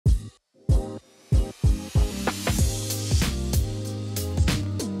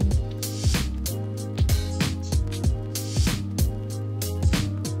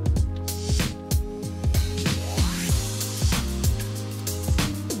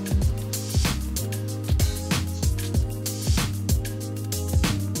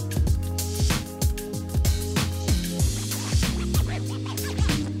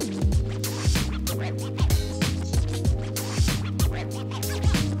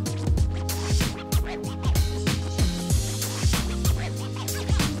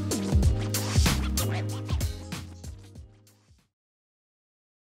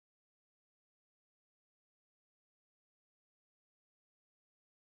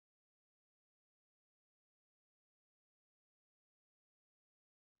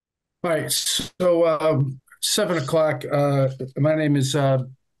All right, so 7 o'clock. My name is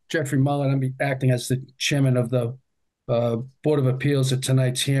Jeffrey Mullen. I'm acting as the chairman of the Board of Appeals at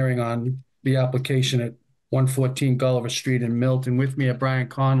tonight's hearing on the application at 114 Gulliver Street in Milton. With me are Brian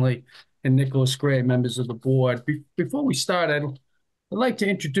Conley and Nicholas Gray, members of the board. Before we start, I'd like to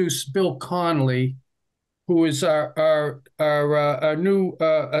introduce Bill Conley, who is our new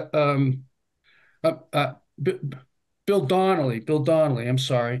uh, uh, B- Bill Donnelly. Bill Donnelly. I'm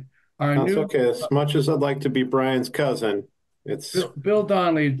sorry, our That's new okay. As much as I'd like to be Brian's cousin, it's Bill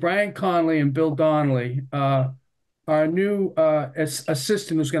Donnelly, Brian Conley, and Bill Donnelly, our new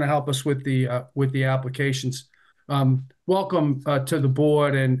assistant who's going to help us with the applications. Welcome to the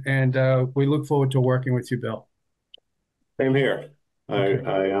board, and we look forward to working with you, Bill. same here. Okay,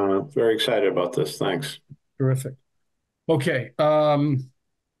 I very excited about this. Thanks. terrific. Okay,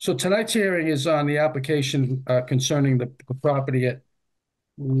 so tonight's hearing is on the application concerning the property at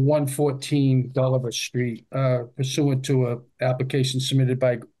 114 Gulliver Street, pursuant to a application submitted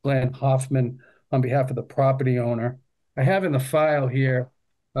by Glenn Hoffman on behalf of the property owner. I have in the file here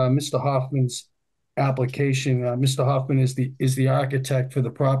Mr. Hoffman's application. Mr. Hoffman is the architect for the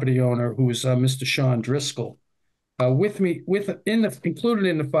property owner, who is Mr. Sean Driscoll. Included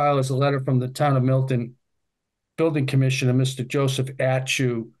in the file is a letter from the town of Milton Building Commissioner, Mr. Joseph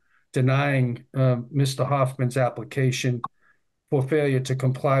Atchu, denying Mr. Hoffman's application for failure to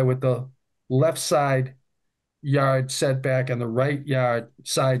comply with the left side yard setback and the right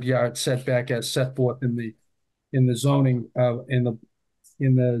side yard setback as set forth in the zoning in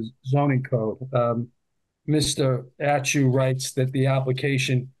the zoning code. Mr. Atchu writes that the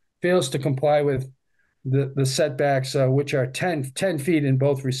application fails to comply with the setbacks, which are 10 feet in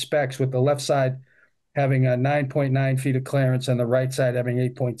both respects, with the left side having a 9.9 feet of clearance and the right side having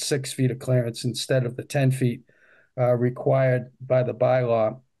 8.6 feet of clearance instead of the 10 feet required by the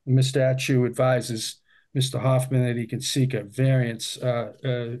bylaw. Mr. Atchu advises Mr. Hoffman that he can seek a variance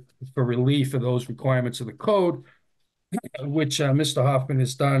for relief of those requirements of the code, which Mr. Hoffman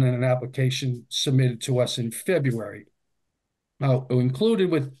has done in an application submitted to us in February. Now, included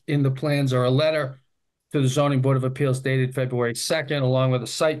within the plans are a letter to the Zoning Board of Appeals dated February 2nd, along with a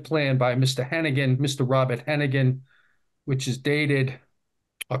site plan by Mr. Hennigan, Mr. Robert Hennigan, which is dated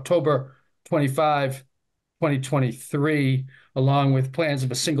October 25, 2023, along with plans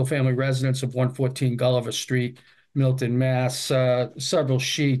of a single-family residence of 114 Gulliver Street, Milton, Mass. Several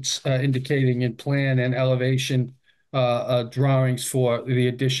sheets indicating in plan and elevation drawings for the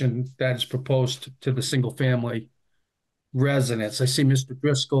addition that is proposed to the single-family residence. I see Mr.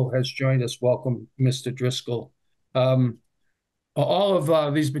 Driscoll has joined us. Welcome, Mr. Driscoll. Um, all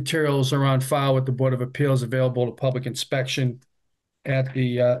of these materials are on file with the Board of Appeals, available to public inspection at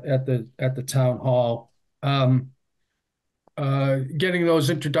the town hall. Getting those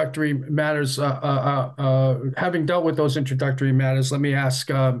introductory matters, having dealt with those introductory matters, let me ask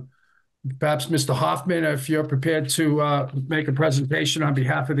perhaps Mr. Hoffman if you're prepared to make a presentation on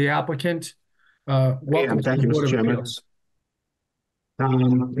behalf of the applicant. Yeah, Welcome to thank the you, Board Mr. of Chairman. Appeals.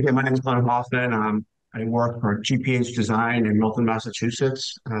 Again, my name is Glenn Hoffman. I work for GPH Design in Milton,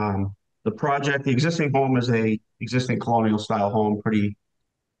 Massachusetts. The existing home is a existing colonial style home, pretty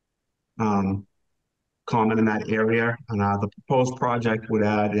um, common in that area. And the proposed project would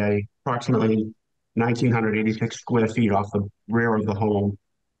add a approximately 1,986 square feet off the rear of the home.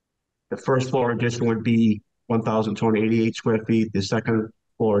 The first floor addition would be 1,288 square feet. The second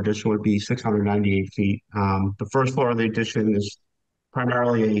floor addition would be 698 feet. The first floor of the addition is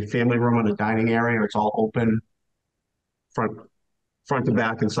primarily a family room and a dining area. It's all open, front front to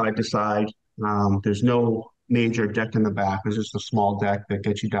back and side to side. There's no major deck in the back. There's just a small deck that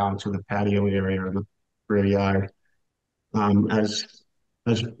gets you down to the patio area or the rear yard. As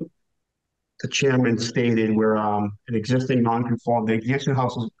the chairman stated, we're an existing non-conform. The existing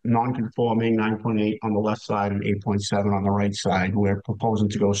house is non-conforming, 9.8 on the left side and 8.7 on the right side. We're proposing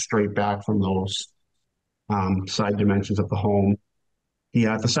to go straight back from those side dimensions of the home.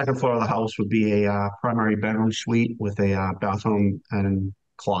 The second floor of the house would be a primary bedroom suite with a bathroom and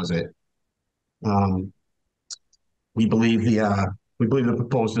closet. Um, we believe the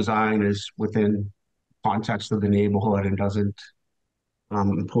proposed design is within context of the neighborhood and doesn't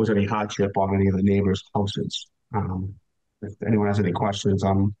impose any hardship on any of the neighbors' houses. If anyone has any questions,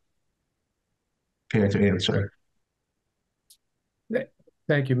 I'm prepared to answer.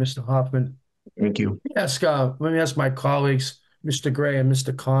 Thank you, Mr. Hoffman. Thank you. Let me ask my colleagues, Mr. Gray and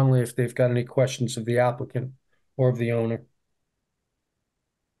Mr. Conley, if they've got any questions of the applicant or of the owner.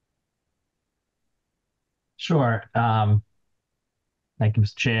 Sure. Thank you,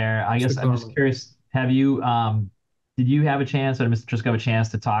 Mr. Chair. I Mr. guess I'm just Conley. curious, have you did you have a chance, or did Mr. Trisco have a chance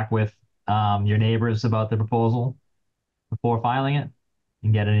to talk with your neighbors about the proposal before filing it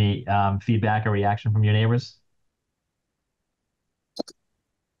and get any feedback or reaction from your neighbors?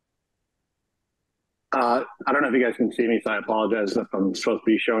 I don't know if you guys can see me, so I apologize if I'm supposed to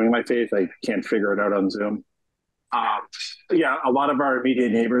be showing my face. I can't figure it out on Zoom. Yeah, a lot of our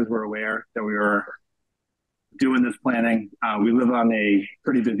immediate neighbors were aware that we were doing this planning. We live on a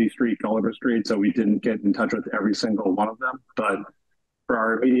pretty busy street, Gulliver Street, so we didn't get in touch with every single one of them. But for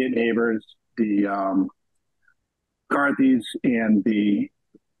our immediate neighbors, the Carthys and the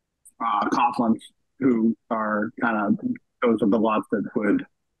Coughlin's, who are kind of those are the lots that would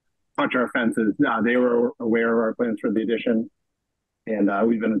touch our fences. They were aware of our plans for the addition, and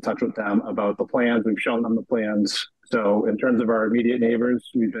we've been in touch with them about the plans. We've shown them the plans. So in terms of our immediate neighbors,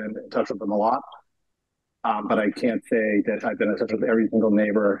 we've been in touch with them a lot. But I can't say that I've been in touch with every single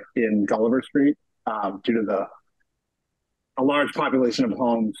neighbor in Gulliver Street due to a large population of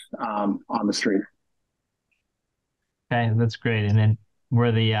homes on the street. Okay, that's great. And then were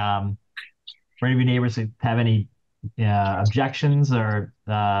any of your neighbors have any objections or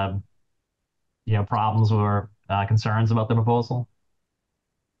problems or concerns about the proposal?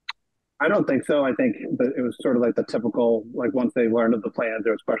 I don't think so. I think that it was sort of like the typical, like once they learned of the plans,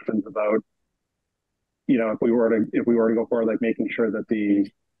 there was questions about, if we were to go forward, like making sure that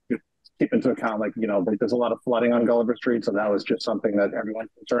keep into account, like, like there's a lot of flooding on Gulliver Street. So that was just something that everyone's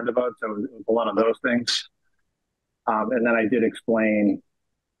concerned about. So it was a lot of those things. And then I did explain,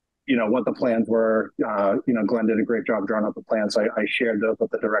 what the plans were. Glenn did a great job drawing up the plans. So I shared those with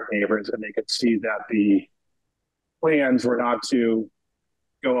the direct neighbors, and they could see that the plans were not to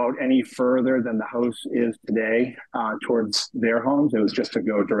go out any further than the house is today towards their homes. It was just to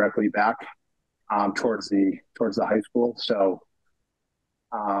go directly back towards the high school. So,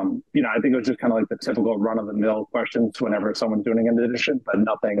 I think it was just kind of like the typical run of the mill questions whenever someone's doing an addition, but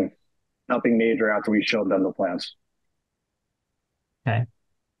nothing major after we showed them the plans. Okay.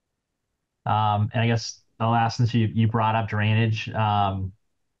 And I guess I'll ask, since you brought up drainage,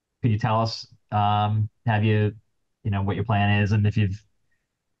 could you tell us, have you, what your plan is and if you've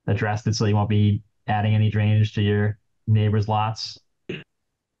addressed it so you won't be adding any drainage to your neighbors' lots?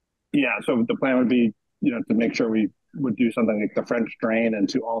 Yeah, so the plan would be, to make sure we would do something like the French drain, and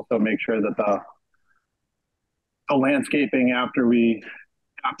to also make sure that the landscaping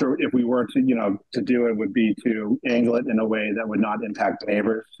if we were to do it, would be to angle it in a way that would not impact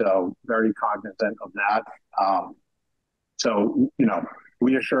neighbors. So very cognizant of that. So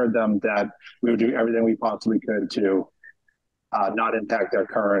we assured them that we would do everything we possibly could to not impact their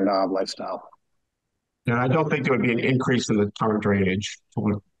current lifestyle. And I don't think there would be an increase in the current drainage to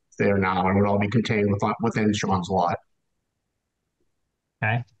what's there now, and would all be contained within Sean's lot.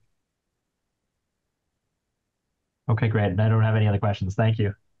 Okay. Okay, great. I don't have any other questions. Thank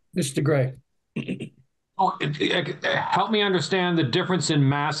you. Mr. Gray. Oh, help me understand the difference in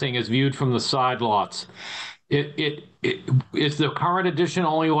massing as viewed from the side lots. Is the current addition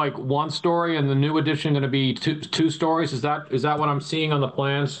only like one story, and the new addition going to be two stories? Is that what I'm seeing on the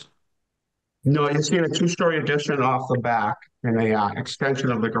plans? No, you're seeing a two-story addition off the back and a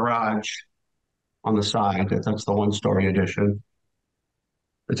extension of the garage on the side. That's the one-story addition.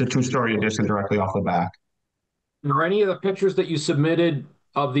 It's a two-story addition directly off the back. Are any of the pictures that you submitted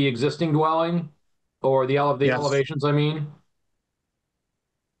of the existing dwelling, or the Yes. elevations, I mean?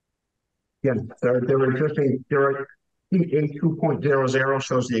 Yeah, they're existing. They're E8 2.00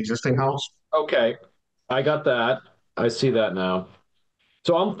 shows the existing house. Okay, I got that. I see that now.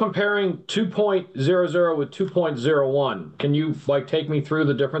 So I'm comparing 2.00 with 2.01. Can you take me through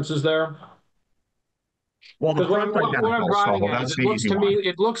the differences there? Well, the Because what front's I'm identical, driving so at that's is the easy one.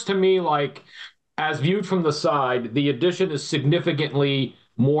 it looks to me like, as viewed from the side, the addition is significantly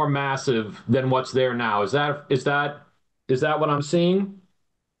more massive than what's there now. Is that what I'm seeing?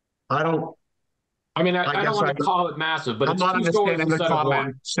 I don't. I mean, I don't guess want to call it massive, but I'm it's not two stories understanding the instead of one.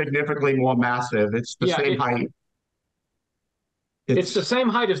 comment. Significantly more massive. It's the same height. It's the same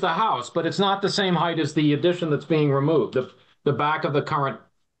height as the house, but it's not the same height as the addition that's being removed. The back of the current.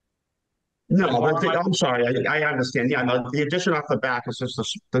 No, I'm sorry. I understand. Yeah, no, the addition off the back is just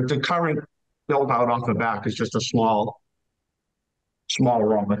the current build out off the back is just a small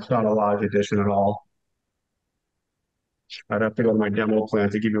room. It's not a large addition at all. I'd have to go to my demo plan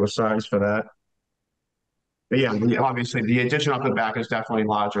to give you a size for that. But yeah, obviously the addition off the back is definitely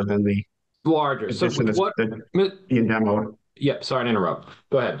larger than the Larger. So addition what? being demoed. Yeah, sorry to interrupt.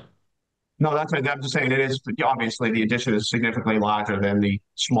 Go ahead. No, that's right. I'm just saying it is obviously the addition is significantly larger than the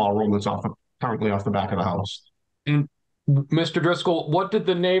small room that's currently off the back of the house. And Mr. Driscoll, what did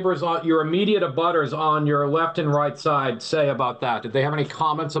the neighbors on your immediate abutters on your left and right side say about that? Did they have any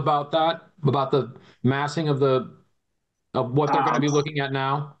comments about that? About the massing of what they're going to Um, be looking at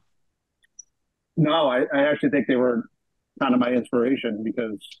now? no, I actually think they were kind of my inspiration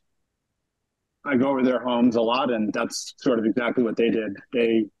because I go over their homes a lot, and that's sort of exactly what they did.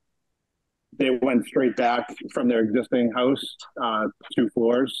 They went straight back from their existing house, 2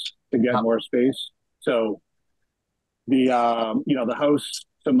 floors to get more space. So the house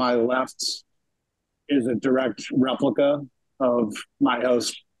to my left is a direct replica of my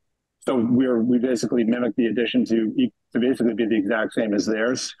house. So we basically mimic the addition to basically be the exact same as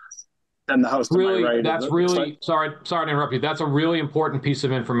theirs. Then the house to my Really, right that's is really, sorry to interrupt you. That's a really important piece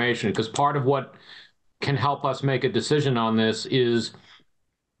of information because part of what can help us make a decision on this is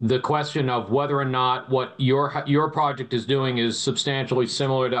the question of whether or not what your project is doing is substantially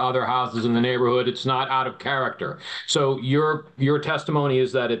similar to other houses in the neighborhood. It's not out of character. So your testimony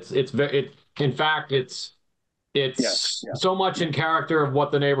is that in fact it's yes. so much in character of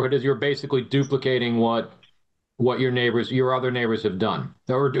what the neighborhood is. You're basically duplicating what your other neighbors have done,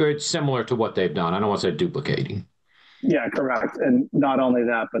 or it's similar to what they've done. I don't want to say duplicating. Yeah, correct. And not only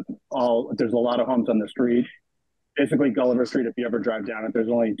that, but there's a lot of homes on the street. Basically, Gulliver Street, if you ever drive down it, there's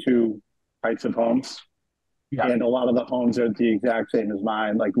only two types of homes. Yeah. And a lot of the homes are the exact same as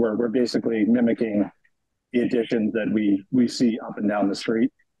mine. Like we're basically mimicking the additions that we see up and down the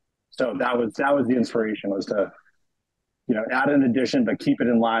street. So that was the inspiration, was to add an addition but keep it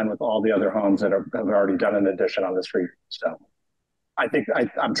in line with all the other homes that have already done an addition on the street. So I think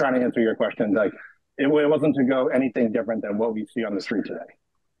I'm trying to answer your question. Like it wasn't to go anything different than what we see on the street today.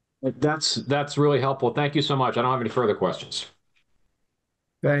 That's really helpful. Thank you so much. I don't have any further questions.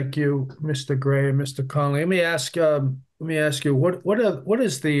 Thank you, Mr. Gray and Mr. Conley. Let me ask you,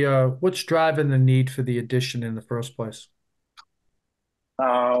 what's driving the need for the addition in the first place?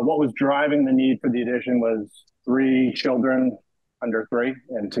 What was driving the need for the addition was 3 children under 3,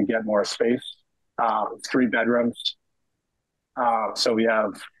 and to get more space. 3 bedrooms. So we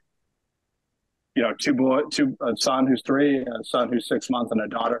have, a son who's 3, a son who's 6 months, and a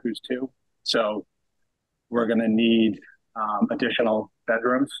daughter who's 2. So we're going to need additional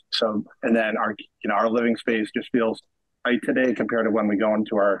bedrooms. So, and then our living space just feels tight today compared to when we go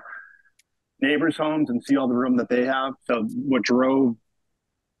into our neighbors' homes and see all the room that they have. So what drove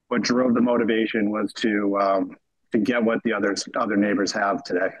the motivation was to get what the other neighbors have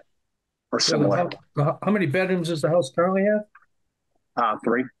today, or similar. How many bedrooms does the house currently have?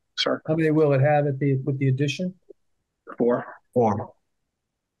 3, sir. How many will it have with the addition? 4. 4. All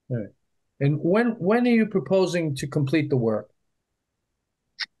right. And when are you proposing to complete the work?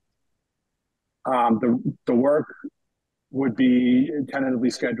 The work would be tentatively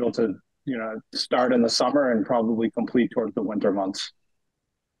scheduled to start in the summer and probably complete towards the winter months.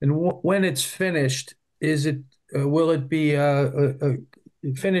 And when it's finished, will it be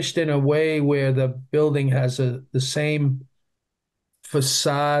finished in a way where the building has the same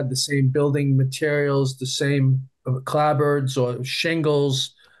facade, the same building materials, the same clapboards or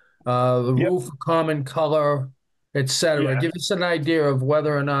shingles, the roof common color, etc.? Yeah. Give us an idea of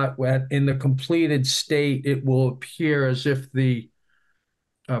whether or not in the completed state it will appear as if the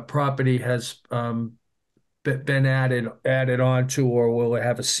property has been added onto, or will it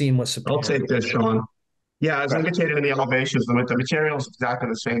have a seamless I'll appearance? take this, Sean. Yeah, as indicated in the elevations, the material is exactly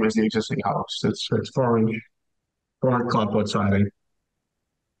the same as the existing house. It's foreign clapboard siding.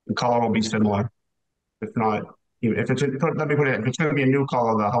 The color will be similar. If not, if it's let me put it, if it's going to be a new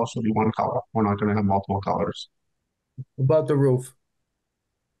color, the house will be one color. We're not going to have multiple colors. About the roof,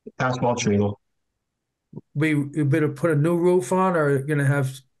 Asphalt shingle. you better put a new roof on, or you're gonna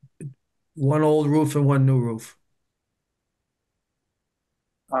have one old roof and one new roof?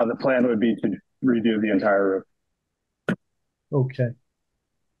 The plan would be to redo the entire roof. Okay.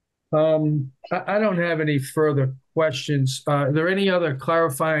 I don't have any further questions. Is there any other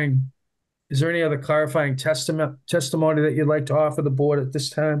clarifying testimony that you'd like to offer the board at this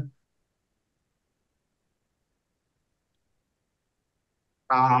time?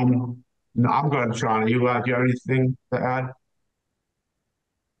 No, I'm good, Sean. Do you have anything to add?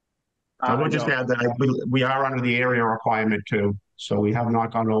 I would just add that we are under the area requirement too, so we have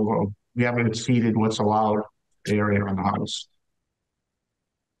not gone over. We haven't exceeded what's allowed area on the house.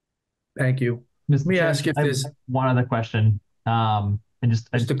 Thank you. Let me ask if there's one other question. And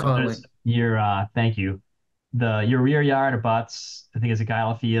Mr. Conley. Thank you. Your rear yard abuts, I think it's a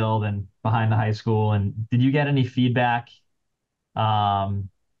Guyla Field and behind the high school. And did you get any feedback from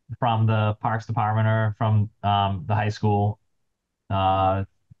the Parks Department or from the high school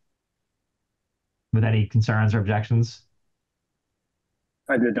with any concerns or objections?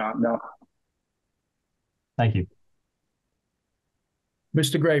 I did not know. Thank you.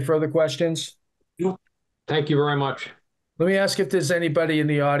 Mr. Gray, further questions? Thank you very much. Let me ask if there's anybody in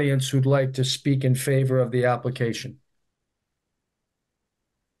the audience who'd like to speak in favor of the application.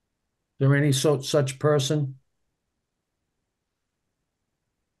 Is there any such person?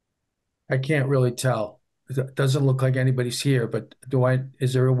 I can't really tell. It doesn't look like anybody's here, but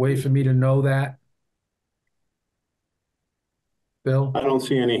is there a way for me to know that? Bill? I don't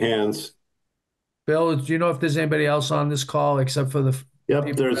see any hands. Bill, do you know if there's anybody else on this call except for the Yep,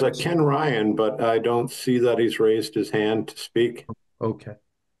 people there's that a are- Ken Ryan, but I don't see that he's raised his hand to speak. Okay.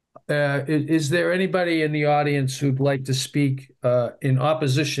 Is there anybody in the audience who'd like to speak in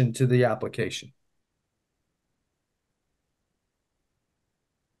opposition to the application?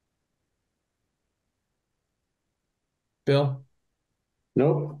 Bill?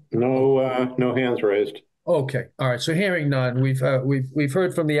 Nope, no hands raised. Okay, all right. So hearing none, we've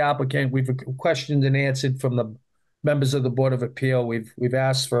heard from the applicant. We've questioned and answered from the members of the Board of Appeal. We've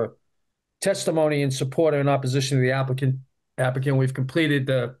asked for testimony in support or in opposition to the applicant. We've completed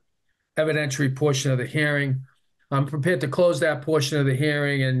the evidentiary portion of the hearing. I'm prepared to close that portion of the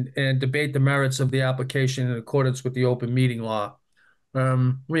hearing and debate the merits of the application in accordance with the open meeting law.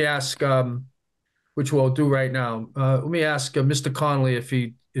 We ask, which we'll do right now. Let me ask Mr. Connolly if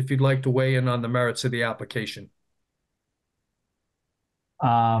you'd like to weigh in on the merits of the application.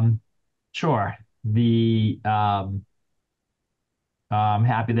 Sure. I'm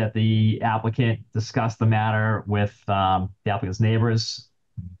happy that the applicant discussed the matter with the applicant's neighbors.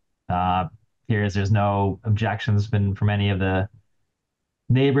 There's no objections been from any of the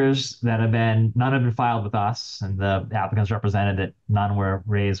neighbors none have been filed with us, and the applicants represented that none were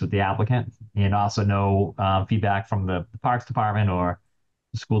raised with the applicant, and also no feedback from the Parks Department or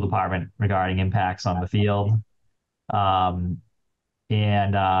the school department regarding impacts on the field. And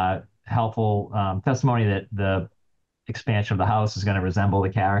helpful testimony that the expansion of the house is going to resemble the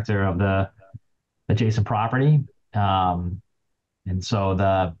character of the adjacent property. And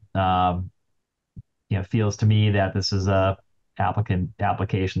so feels to me that this is a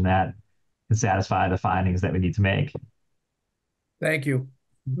application that can satisfy the findings that we need to make. Thank you.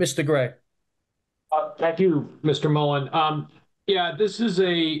 Mr. Gray. Thank you, Mr. Mullen. Yeah, this is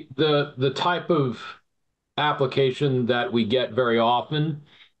the type of application that we get very often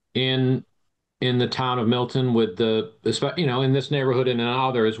in the town of Milton, with in this neighborhood and in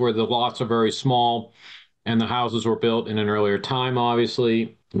others, where the lots are very small and the houses were built in an earlier time,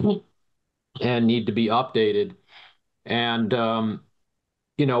 obviously, and need to be updated. And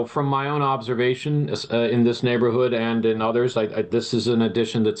from my own observation in this neighborhood and in others, this is an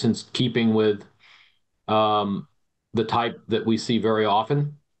addition that's in keeping with the type that we see very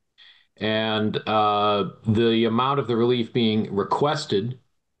often. And the amount of the relief being requested,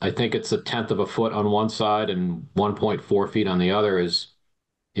 I think it's 1/10 of a foot on one side and 1.4 feet on the other, is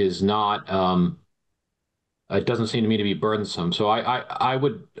not, it doesn't seem to me to be burdensome. So I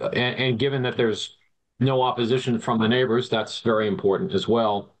would, and given that there's no opposition from the neighbors, that's very important as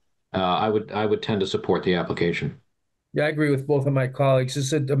well. I would tend to support the application. Yeah, I agree with both of my colleagues.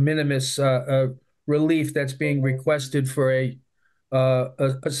 It's a de minimis relief that's being requested for a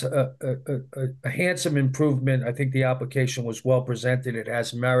handsome improvement. I think the application was well presented. It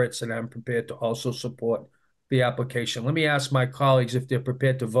has merits, and I'm prepared to also support the application. Let me ask my colleagues if they're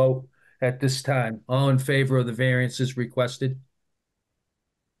prepared to vote at this time. All in favor of the variances requested?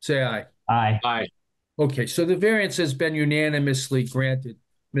 Say aye. Aye. Aye. Okay, so the variance has been unanimously granted,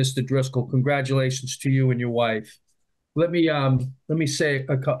 Mr. Driscoll. Congratulations to you and your wife. Let me say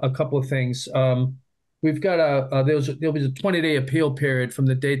a couple of things. We've got there'll be a 20-day appeal period from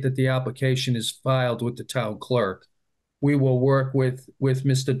the date that the application is filed with the town clerk. We will work with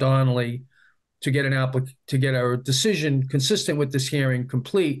Mr. Donnelly to get a decision consistent with this hearing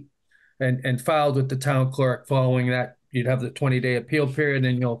complete and filed with the town clerk. Following that, you'd have the 20-day appeal period,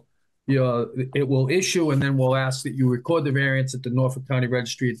 and it will issue, and then we'll ask that you record the variance at the Norfolk County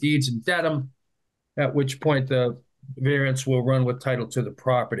Registry of Deeds in Dedham, at which point the variance will run with title to the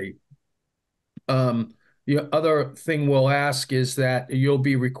property. The other thing we'll ask is that you'll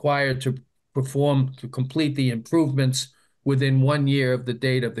be required to complete the improvements within 1 year of the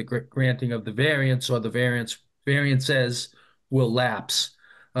date of the granting of the variance, or the variances will lapse.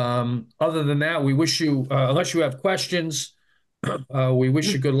 Other than that, we wish you, unless you have questions, we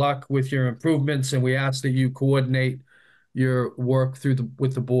wish you good luck with your improvements, and we ask that you coordinate your work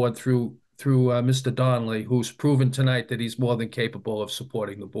with the board through Mr. Donnelly, who's proven tonight that he's more than capable of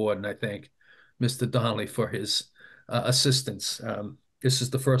supporting the board. And I thank Mr. Donnelly for his assistance. This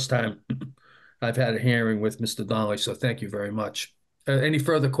is the first time I've had a hearing with Mr. Donnelly, so thank you very much. Any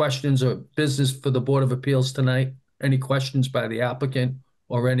further questions or business for the Board of Appeals tonight? Any questions by the applicant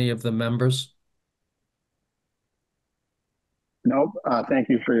or any of the members? Nope.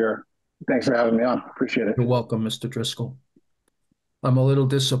 Thanks for having me on. Appreciate it. You're welcome, Mr. Driscoll. I'm a little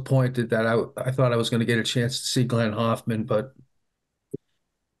disappointed that I thought I was going to get a chance to see Glenn Hoffman, but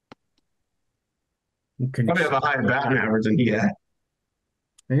Probably have a higher batting average than he had.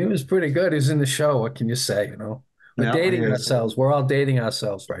 he was pretty good. He's in the show. What can you say? You know, we're Yeah, dating he is. ourselves. We're all dating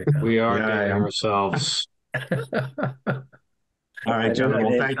ourselves right now. We are Yeah, I dating am. ourselves. All right, gentlemen.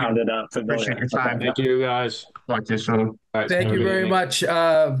 Well, thank you. Familiar. Appreciate your time. Thank you, guys. Talk to you soon. All right, Thank have a you good very evening. much.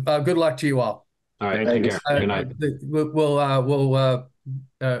 Good luck to you all. All right, Thank take you. care. Good night.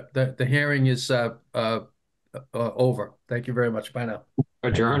 The hearing is over. Thank you very much. Bye now.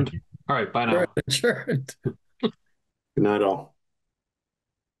 Adjourned. All right, bye now. Adjourned. Good night all.